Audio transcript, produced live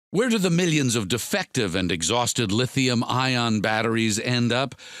Where do the millions of defective and exhausted lithium-ion batteries end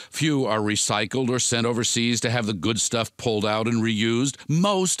up? Few are recycled or sent overseas to have the good stuff pulled out and reused.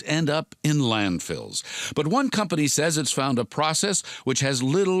 Most end up in landfills. But one company says it's found a process which has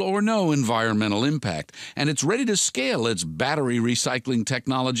little or no environmental impact, and it's ready to scale its battery recycling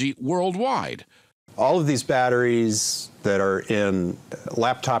technology worldwide. All of these batteries that are in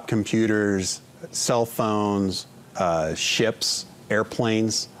laptop computers, cell phones, ships,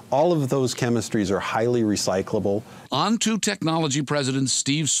 airplanes, all of those chemistries are highly recyclable. On2 Technology President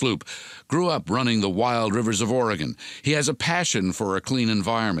Steve Sloop grew up running the wild rivers of Oregon. He has a passion for a clean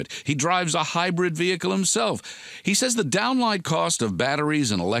environment. He drives a hybrid vehicle himself. He says the downlight cost of batteries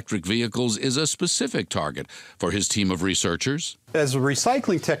and electric vehicles is a specific target for his team of researchers. As a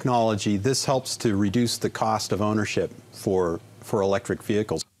recycling technology, this helps to reduce the cost of ownership for electric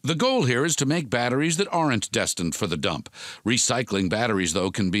vehicles. The goal here is to make batteries that aren't destined for the dump. Recycling batteries,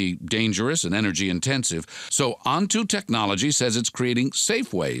 though, can be dangerous and energy intensive, so On2 Technology says it's creating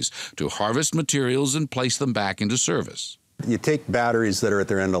safe ways to harvest materials and place them back into service. You take batteries that are at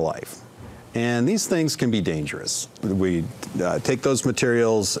their end of life, and these things can be dangerous. We take those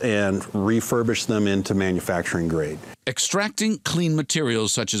materials and refurbish them into manufacturing grade. Extracting clean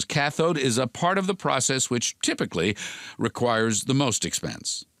materials such as cathode is a part of the process which typically requires the most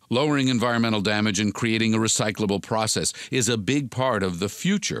expense. Lowering environmental damage and creating a recyclable process is a big part of the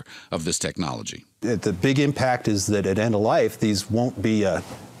future of this technology. The big impact is that at end of life, these won't be a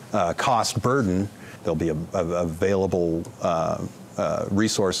cost burden. They'll be available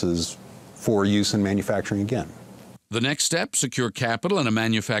resources for use in manufacturing again. The next step, secure capital and a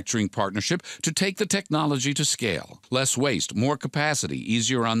manufacturing partnership to take the technology to scale. Less waste, more capacity,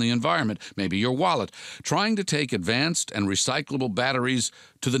 easier on the environment, maybe your wallet, trying to take advanced and recyclable batteries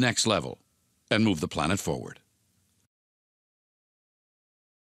to the next level and move the planet forward.